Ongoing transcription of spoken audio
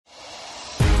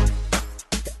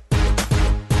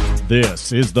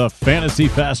This is the Fantasy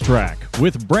Fast Track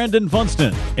with Brandon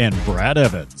Funston and Brad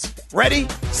Evans. Ready,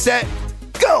 set,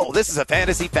 go! This is a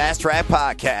Fantasy Fast Track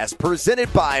podcast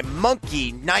presented by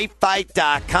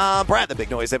MonkeyKnifeFight.com. Brad the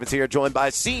Big Noise Evans here, joined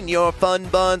by Senior Fun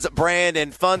Buns, Brandon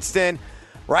Funston.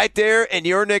 Right there in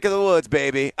your neck of the woods,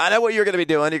 baby. I know what you're going to be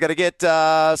doing. You're going to get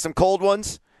some cold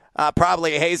ones,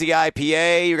 probably a hazy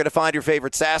IPA. You're going to find your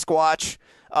favorite Sasquatch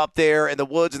up there in the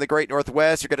woods in the great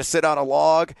Northwest. You're going to sit on a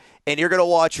log, and you're going to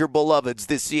watch your beloveds,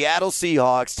 the Seattle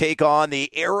Seahawks, take on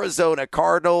the Arizona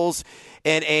Cardinals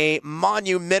in a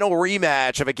monumental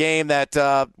rematch of a game that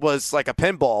was like a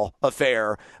pinball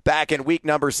affair back in week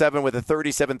number 7 with a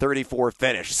 37-34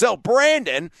 finish. So,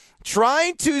 Brandon,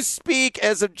 trying to speak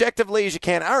as objectively as you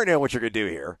can. I already know what you're going to do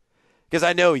here because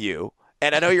I know you,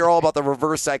 and I know you're all about the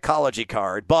reverse psychology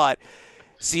card, but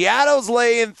Seattle's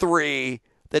laying 3.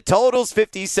 The total's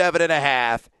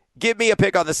 57.5. Give me a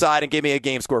pick on the side and give me a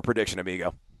game score prediction,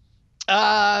 amigo.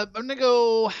 I'm going to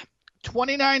go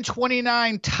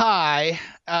 29-29 tie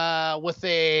with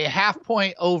a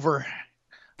half-point over.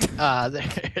 There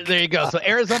you go. So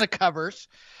Arizona covers.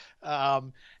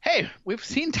 Hey, we've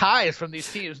seen ties from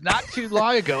these teams not too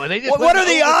long ago. And they just what are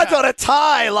the odds on a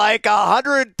tie? Like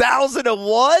 100,000 to 1?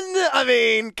 I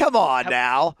mean, come on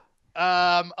now.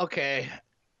 Okay.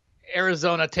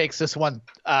 Arizona takes this one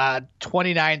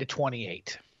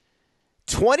 29-28.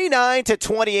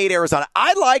 29-28 Arizona.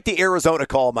 I like the Arizona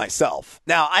call myself.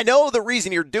 Now, I know the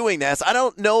reason you're doing this. I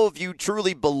don't know if you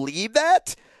truly believe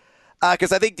that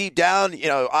because I think deep down,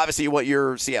 obviously you want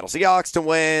your Seattle Seahawks to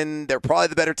win. They're probably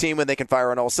the better team when they can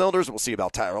fire on all cylinders. We'll see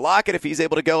about Tyler Lockett if he's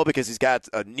able to go because he's got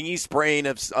a knee sprain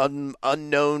of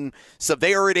unknown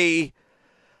severity.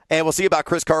 And we'll see about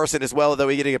Chris Carson as well, though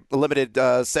he getting a limited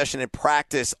session in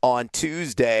practice on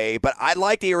Tuesday. But I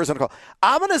like the Arizona call.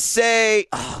 I'm going to say,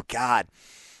 oh, God,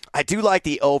 I do like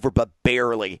the over, but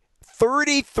barely.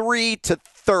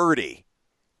 33-30,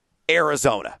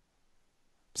 Arizona.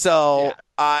 So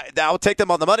I'll take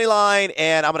them on the money line,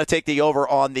 and I'm going to take the over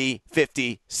on the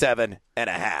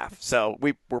 57.5. So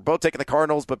we're both taking the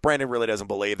Cardinals, but Brandon really doesn't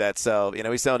believe that. So,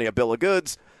 he's selling you a bill of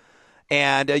goods.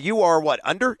 And you are what,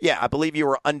 under? Yeah, I believe you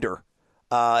are under,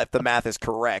 if the math is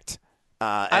correct.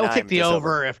 I will take the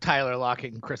over if Tyler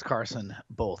Lockett and Chris Carson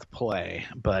both play,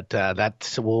 but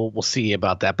we'll see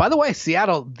about that. By the way,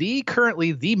 Seattle,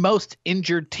 currently the most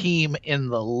injured team in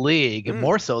the league,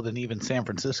 more so than even San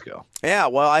Francisco. Yeah,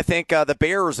 well, I think the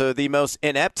Bears are the most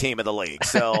inept team in the league,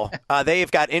 so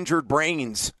they've got injured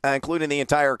brains, including the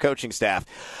entire coaching staff.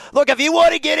 Look, if you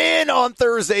want to get in on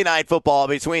Thursday Night Football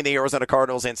between the Arizona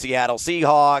Cardinals and Seattle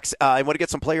Seahawks, and want to get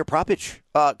some player propage,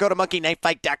 go to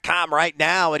MonkeyKnifeFight.com right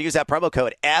now and use that promo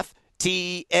code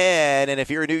FTN. And if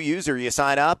you're a new user, you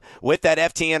sign up with that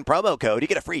FTN promo code. You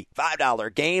get a free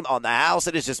 $5 game on the house.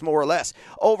 It is just more or less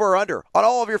over or under on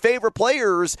all of your favorite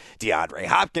players. DeAndre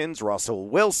Hopkins, Russell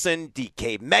Wilson,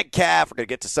 DK Metcalf. We're going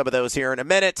to get to some of those here in a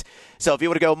minute. So if you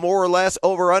want to go more or less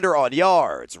over or under on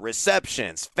yards,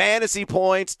 receptions, fantasy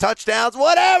points, touchdowns,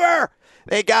 whatever,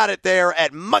 they got it there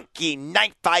at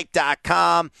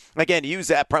MonkeyKnifeFight.com. Again, use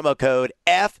that promo code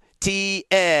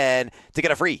FTN to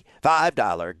get a free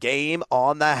 $5 game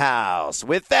on the house.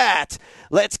 With that,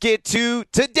 let's get to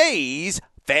today's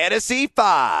Fantasy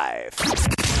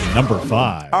 5. Number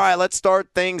 5. All right, let's start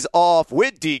things off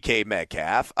with DK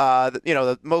Metcalf.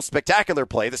 The most spectacular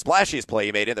play, the splashiest play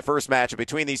he made in the first matchup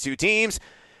between these two teams.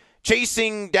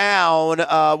 Chasing down,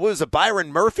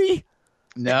 Byron Murphy?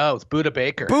 No, it's Budda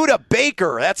Baker. Budda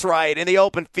Baker, that's right, in the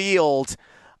open field.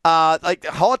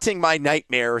 Haunting my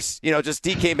nightmares, just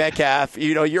DK Metcalf,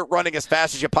 you're running as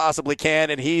fast as you possibly can,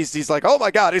 and he's like, oh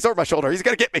my God, he's over my shoulder. He's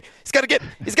going to get me. He's going to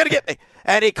get me.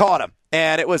 And he caught him.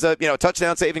 And it was a,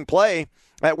 touchdown saving play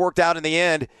that worked out in the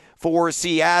end for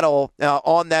Seattle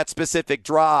on that specific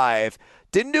drive.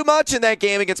 Didn't do much in that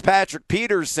game against Patrick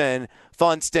Peterson,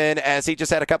 Funston, as he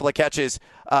just had a couple of catches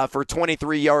for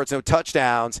 23 yards, no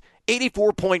touchdowns.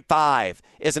 84.5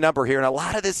 is a number here, and a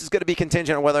lot of this is going to be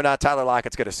contingent on whether or not Tyler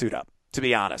Lockett's going to suit up, to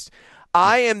be honest.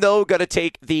 I am, though, going to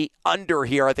take the under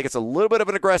here. I think it's a little bit of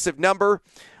an aggressive number.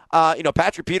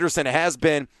 Patrick Peterson has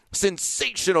been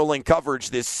sensational in coverage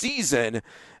this season,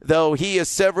 though he is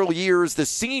several years the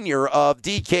senior of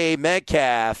DK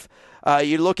Metcalf.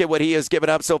 You look at what he has given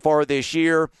up so far this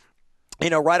year.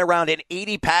 right around an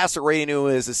 80 passer rating to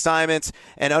his assignments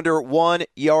and under 1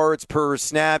 yards per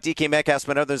snap. DK Metcalf's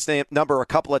been under this number a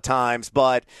couple of times,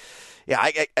 but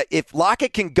yeah, if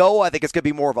Lockett can go, I think it's going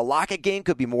to be more of a Lockett game.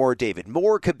 Could be more David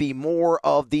Moore. Could be more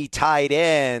of the tight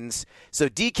ends. So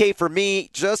DK for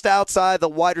me, just outside the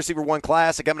wide receiver 1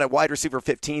 classic. I'm at wide receiver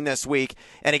 15 this week.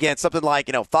 And again, something like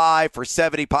 5 for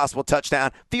 70 possible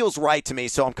touchdown feels right to me.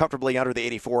 So I'm comfortably under the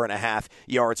 84.5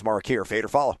 yards mark here. Fade or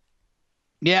follow.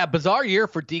 Yeah, bizarre year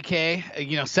for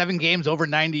DK. 7 games over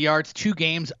 90 yards, 2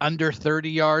 games under 30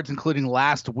 yards, including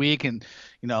last week, and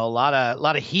a lot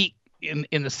of heat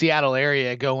in the Seattle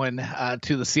area going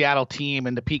to the Seattle team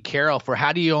and to Pete Carroll for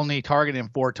how do you only target him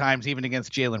 4 times, even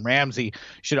against Jalen Ramsey?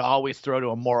 Should always throw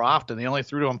to him more often. They only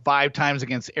threw to him 5 times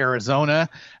against Arizona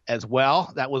as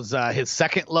well. That was his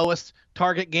second lowest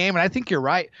target game. And I think you're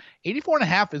right.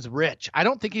 84.5 is rich. I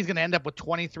don't think he's going to end up with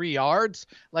 23 yards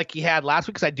like he had last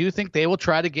week, because I do think they will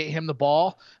try to get him the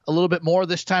ball a little bit more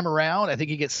this time around. I think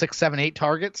he gets 6, 7, 8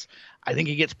 targets. I think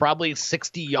he gets probably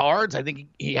 60 yards. I think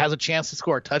he has a chance to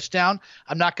score a touchdown.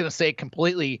 I'm not going to say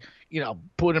completely,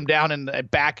 put him down in the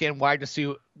back end wide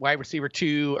receiver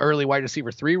 2, early wide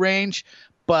receiver 3 range,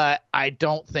 but I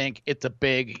don't think it's a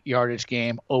big yardage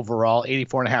game overall.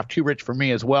 84.5, too rich for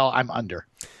me as well. I'm under.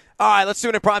 All right, let's do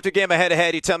an impromptu game of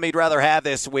head-to-head. You tell me you'd rather have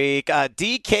this week.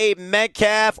 DK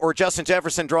Metcalf or Justin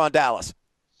Jefferson drawing Dallas?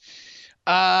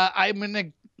 I'm going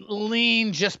to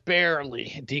lean just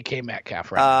barely DK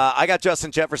Metcalf right now. I got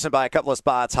Justin Jefferson by a couple of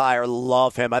spots higher.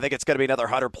 Love him. I think it's going to be another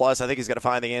 100+. I think he's going to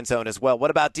find the end zone as well.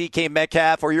 What about DK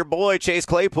Metcalf or your boy Chase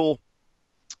Claypool?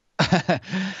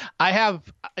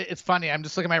 It's funny. I'm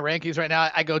just looking at my rankings right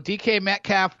now. I go DK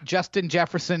Metcalf, Justin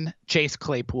Jefferson, Chase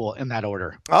Claypool in that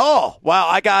order. Oh, wow.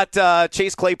 I got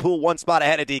Chase Claypool 1 spot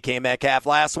ahead of DK Metcalf.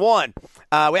 Last one.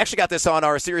 We actually got this on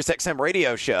our SiriusXM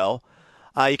radio show.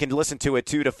 You can listen to it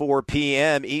 2 to 4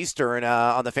 p.m. Eastern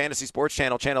on the Fantasy Sports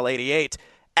Channel, Channel 88.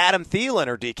 Adam Thielen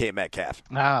or DK Metcalf?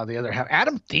 The other half.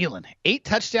 Adam Thielen, 8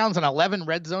 touchdowns and 11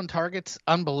 red zone targets.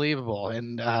 Unbelievable.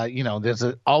 And, there's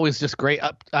always just great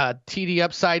TD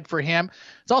upside for him.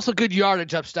 It's also good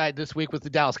yardage upside this week with the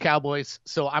Dallas Cowboys.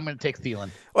 So I'm going to take Thielen.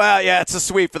 Well, yeah, it's a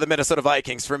sweep for the Minnesota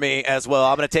Vikings for me as well.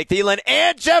 I'm going to take Thielen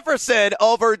and Jefferson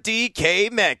over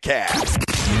DK Metcalf.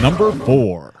 Number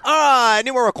 4. All right,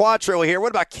 numero quattro here.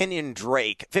 What about Kenyon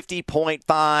Drake?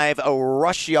 50.5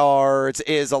 rush yards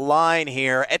is a line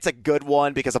here. It's a good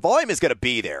one because the volume is going to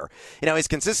be there. He's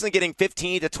consistently getting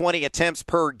 15 to 20 attempts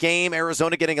per game.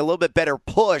 Arizona getting a little bit better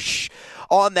push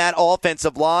on that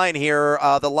offensive line here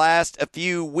the last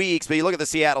few weeks. But you look at the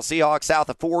Seattle Seahawks, south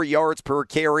of 4 yards per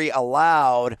carry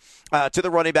allowed to the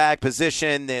running back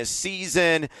position this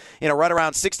season. Right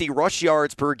around 60 rush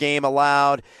yards per game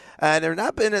allowed. And there have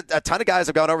not been a ton of guys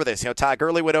have gone over this. Todd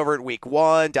Gurley went over it week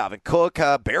 1. Dalvin Cook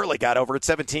barely got over it.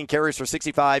 17 carries for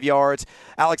 65 yards.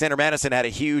 Alexander Mattison had a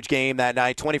huge game that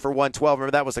night, 20 for 112.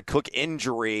 Remember, that was a Cook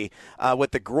injury with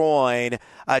the groin.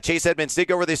 Chase Edmonds did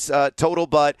go over this total,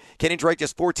 but Kenny Drake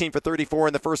just 14 for 34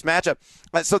 in the first matchup.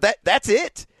 So that's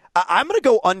it. I'm going to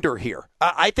go under here.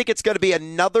 I think it's going to be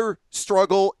another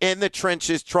struggle in the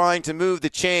trenches trying to move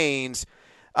the chains.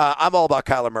 I'm all about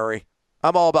Kyler Murray.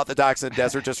 I'm all about the Docs in the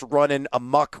Desert, just running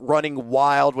amok, running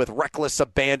wild with reckless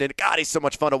abandon. God, he's so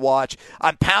much fun to watch.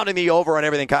 I'm pounding the over on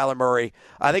everything Kyler Murray.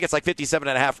 I think it's like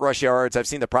 57.5 rush yards. I've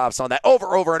seen the props on that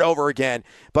over and over again.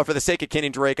 But for the sake of Kenny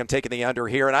Drake, I'm taking the under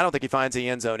here, and I don't think he finds the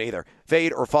end zone either.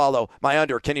 Fade or follow my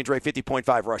under, Kenny Drake,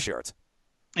 50.5 rush yards.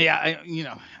 Yeah,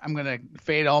 I'm going to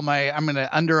I'm going to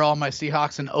under all my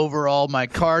Seahawks and over all my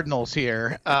Cardinals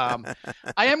here. I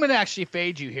am going to actually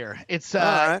fade you here. It's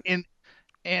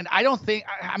And I don't think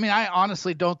 – I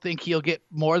honestly don't think he'll get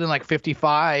more than like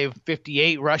 55,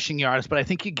 58 rushing yards, but I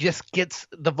think he just gets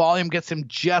 – the volume gets him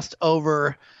just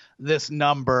over this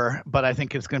number, but I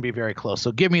think it's going to be very close.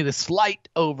 So give me the slight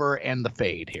over and the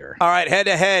fade here. All right,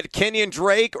 head-to-head, Kenyon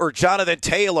Drake or Jonathan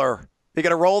Taylor? You're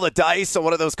going to roll the dice on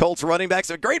one of those Colts running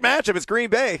backs? A great matchup. It's Green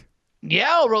Bay. Yeah,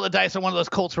 I'll roll the dice on one of those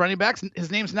Colts running backs.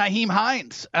 His name's Nyheim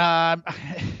Hines. God,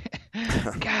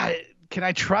 can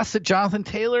I trust that Jonathan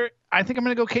Taylor – I think I'm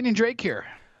going to go Kenyon Drake here.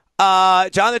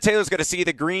 Jonathan Taylor's going to see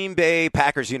the Green Bay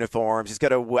Packers uniforms. He's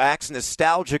going to wax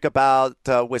nostalgic about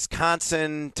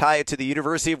Wisconsin, tie it to the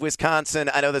University of Wisconsin.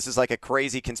 I know this is like a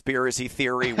crazy conspiracy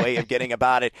theory way of getting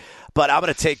about it, but I'm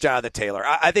going to take Jonathan Taylor.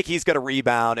 I think he's going to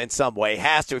rebound in some way.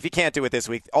 Has to. If he can't do it this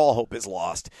week, all hope is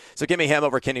lost. So give me him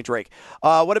over Kenny Drake.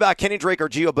 What about Kenny Drake or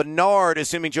Gio Bernard,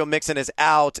 assuming Joe Mixon is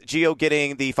out? Gio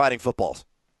getting the fighting footballs.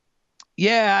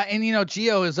 Yeah, and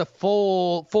Gio is a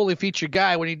fully featured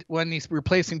guy when he's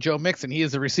replacing Joe Mixon. He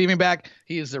is the receiving back.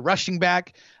 He is the rushing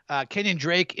back. Kenyon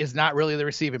Drake is not really the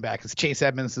receiving back. It's Chase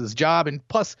Edmonds' job, and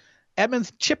plus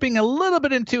Edmonds chipping a little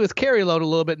bit into his carry load a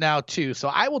little bit now too. So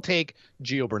I will take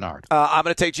Gio Bernard. I'm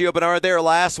going to take Gio Bernard there.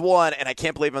 Last one, and I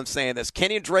can't believe I'm saying this.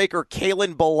 Kenyon Drake or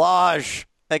Kalen Ballage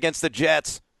against the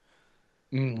Jets?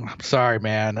 I'm sorry,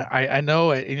 man. I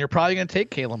know it, and you're probably going to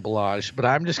take Kalen Ballage, but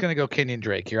I'm just going to go Kenyon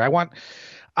Drake here. I want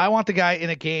the guy in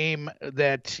a game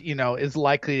that is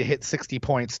likely to hit 60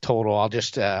 points total.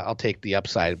 I'll take the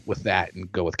upside with that and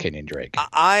go with Kenyon Drake.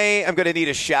 I am going to need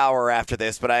a shower after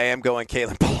this, but I am going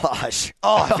Kalen Ballage.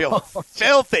 Oh, I feel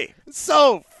filthy.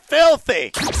 So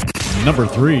filthy. Number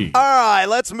 3. All right,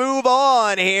 let's move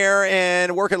on here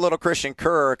and work a little Christian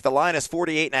Kirk. The line is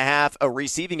 48.5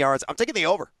 receiving yards. I'm taking the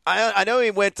over. I know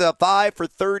he went 5 for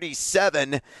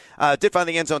 37. Did find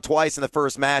the end zone twice in the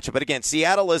first match. But again,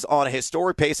 Seattle is on a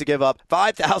historic pace to give up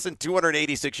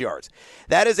 5,286 yards.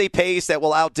 That is a pace that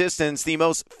will outdistance the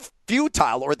most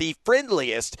futile or the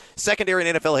friendliest secondary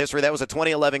in NFL history. That was a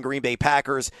 2011 Green Bay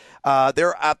Packers.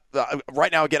 They're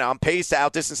right now, again, on pace to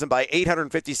outdistance them by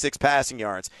 856 passing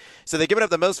yards. So they've given up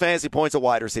the most fantasy points of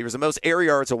wide receivers, the most air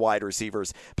yards of wide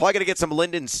receivers. Probably going to get some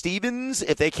Lyndon Stevens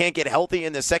if they can't get healthy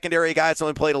in the secondary. Guy's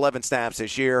only played 11 snaps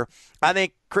this year. I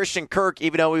think Christian Kirk,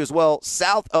 even though he was well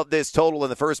south of this total in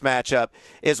the first matchup,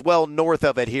 is well north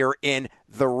of it here in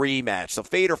the rematch. So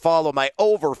fade or follow my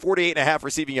over 48.5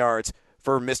 receiving yards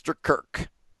for Mr. Kirk.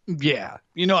 Yeah,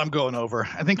 I'm going over.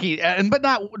 I think but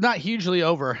not hugely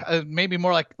over. Maybe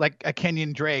more like a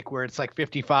Kenyon Drake where it's like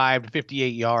 55 to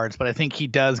 58 yards. But I think he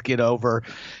does get over.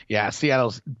 Yeah,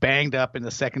 Seattle's banged up in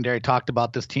the secondary. Talked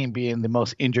about this team being the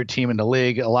most injured team in the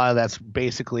league. A lot of that's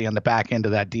basically on the back end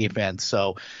of that defense.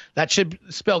 So that should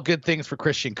spell good things for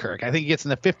Christian Kirk. I think he gets in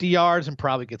the 50 yards and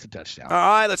probably gets a touchdown. All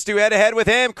right, let's do head-to-head with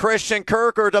him. Christian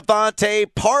Kirk or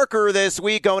Devontae Parker this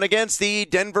week going against the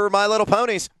Denver My Little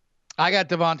Ponies. I got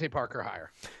Devontae Parker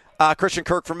higher. Christian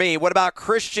Kirk for me. What about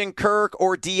Christian Kirk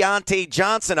or Deontay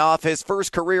Johnson off his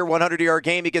first career 100-yard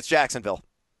game against Jacksonville?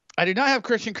 I do not have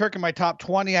Christian Kirk in my top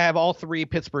 20. I have all 3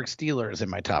 Pittsburgh Steelers in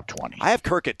my top 20. I have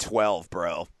Kirk at 12,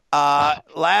 bro.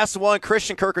 Last one,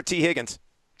 Christian Kirk or T. Higgins?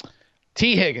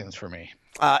 T. Higgins for me.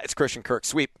 It's Christian Kirk.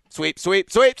 Sweep.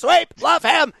 Love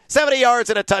him. 70 yards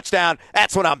and a touchdown.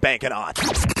 That's what I'm banking on.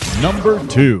 Number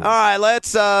 2. All right,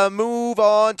 let's move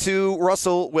on to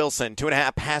Russell Wilson.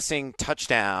 2.5 passing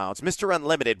touchdowns. Mr.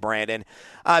 Unlimited, Brandon.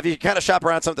 If you kind of shop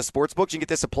around some of the sports books, you can get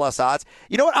this at plus odds.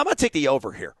 You know what? I'm going to take the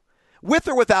over here. With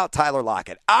or without Tyler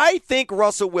Lockett. I think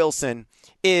Russell Wilson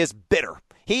is bitter.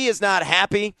 He is not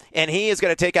happy, and he is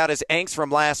going to take out his angst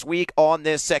from last week on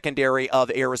this secondary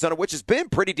of Arizona, which has been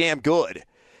pretty damn good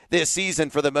this season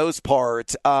for the most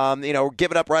part.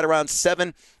 Giving up right around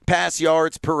 7 pass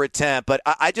yards per attempt. But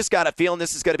I just got a feeling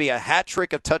this is going to be a hat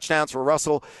trick of touchdowns for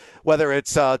Russell, whether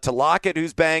it's to Lockett,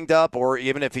 who's banged up, or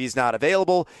even if he's not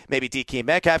available. Maybe DK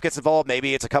Metcalf gets involved.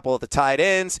 Maybe it's a couple of the tight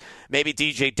ends. Maybe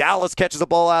DJ Dallas catches a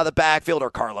ball out of the backfield, or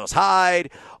Carlos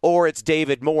Hyde, or it's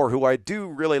David Moore, who I do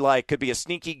really like. Could be a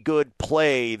sneaky good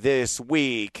play this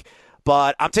week.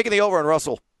 But I'm taking the over on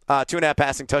Russell. 2.5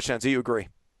 passing touchdowns. Do you agree?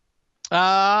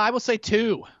 I will say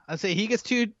 2. I'd say he gets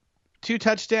two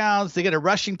touchdowns. They get a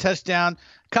rushing touchdown,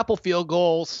 couple field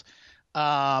goals.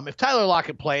 If Tyler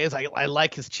Lockett plays, I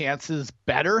like his chances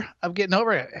better of getting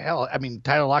over it. Hell, I mean,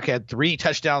 Tyler Lockett had 3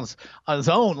 touchdowns on his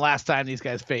own last time these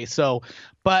guys faced. So,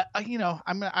 but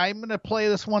I'm gonna play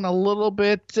this one a little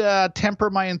bit, temper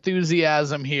my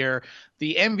enthusiasm here.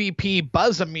 The MVP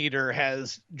buzz-o-meter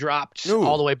has dropped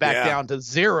all the way back down to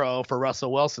 0 for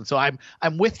Russell Wilson. So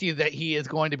I'm with you that he is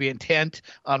going to be intent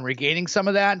on regaining some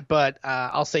of that, but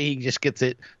I'll say he just gets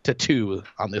it to 2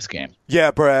 on this game.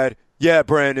 Yeah, Brad. Yeah,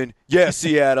 Brandon. Yeah,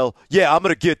 Seattle. Yeah, I'm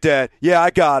going to get that. Yeah,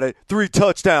 I got it. 3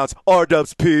 touchdowns.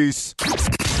 R-Dubs, peace.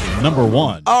 Number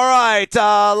 1. All right,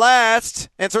 last,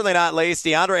 and certainly not least,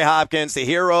 DeAndre Hopkins, the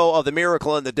hero of the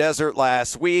miracle in the desert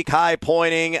last week, high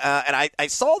pointing. And I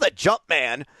saw that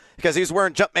Jumpman, because he was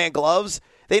wearing Jumpman gloves,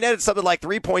 they netted something like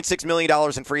 $3.6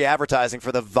 million in free advertising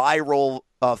for the viral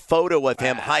photo of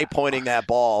him high pointing that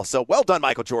ball. So well done,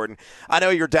 Michael Jordan. I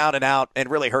know you're down and out and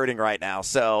really hurting right now.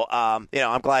 So, I'm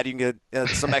glad you can get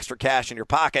some extra cash in your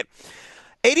pocket.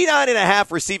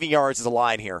 89.5 receiving yards is a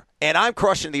line here, and I'm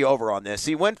crushing the over on this.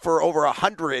 He went for over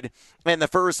 100 in the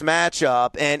first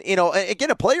matchup, and,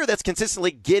 again, a player that's consistently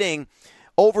getting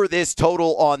over this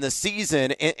total on the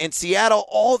season. In Seattle,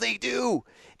 all they do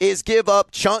is give up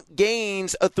chunk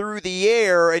gains through the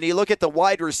air, and you look at the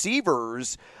wide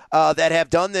receivers that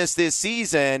have done this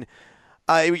season.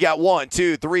 We got 1,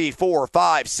 2, 3, 4,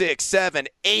 5, 6, 7,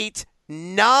 8,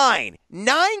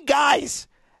 Nine guys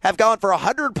have gone for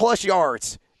 100-plus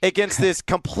yards against this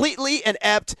completely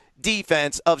inept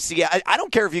defense of Seattle. I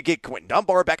don't care if you get Quentin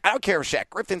Dunbar back. I don't care if Shaq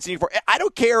Griffin's in uniform. I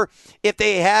don't care if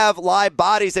they have live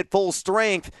bodies at full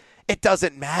strength. It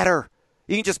doesn't matter.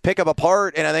 You can just pick them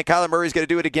apart, and I think Kyler Murray's going to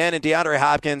do it again. And DeAndre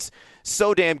Hopkins,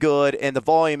 so damn good, and the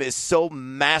volume is so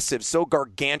massive, so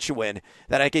gargantuan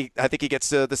that I think he gets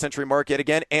to the century mark yet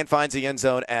again and finds the end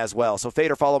zone as well. So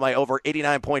fade or follow my over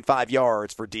 89.5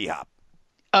 yards for D-Hop.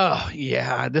 Oh,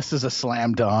 yeah, this is a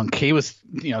slam dunk. He was,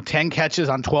 10 catches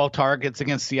on 12 targets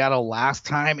against Seattle last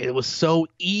time. It was so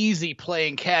easy play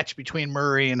and catch between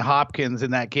Murray and Hopkins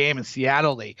in that game. In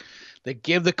Seattle, they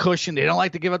give the cushion. They don't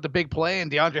like to give up the big play, and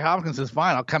DeAndre Hopkins says,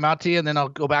 fine, I'll come out to you, and then I'll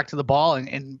go back to the ball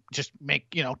and just make,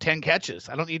 10 catches.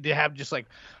 I don't need to have just like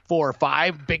 4 or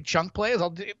 5 big chunk plays.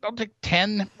 I'll take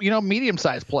 10,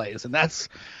 medium-sized plays, and that's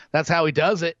how he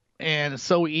does it. And it's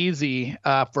so easy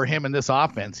for him in this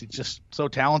offense. He's just so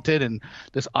talented, and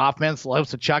this offense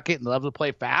loves to chuck it and loves to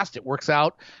play fast. It works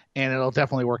out, and it'll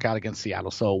definitely work out against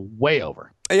Seattle. So way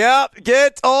over. Yep,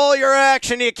 get all your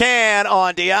action you can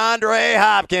on DeAndre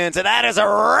Hopkins. And that is a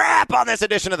wrap on this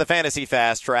edition of the Fantasy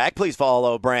Fast Track. Please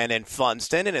follow Brandon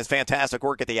Funston and his fantastic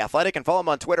work at The Athletic, and follow him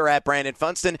on Twitter at Brandon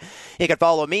Funston. You can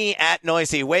follow me at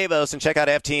Noisy Huevos, and check out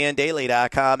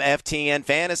FTNDaily.com,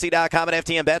 FTNFantasy.com, and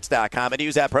FTNBets.com, and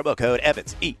use that promo code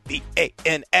Evans,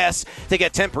 EVANS, to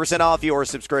get 10% off your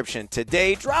subscription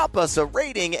today. Drop us a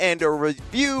rating and a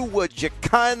review, would you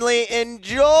kindly?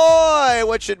 Enjoy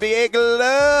what should be a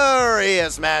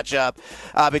glorious matchup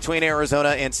between Arizona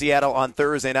and Seattle on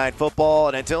Thursday Night Football.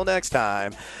 And until next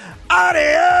time,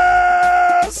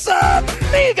 adios,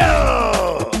 amigos!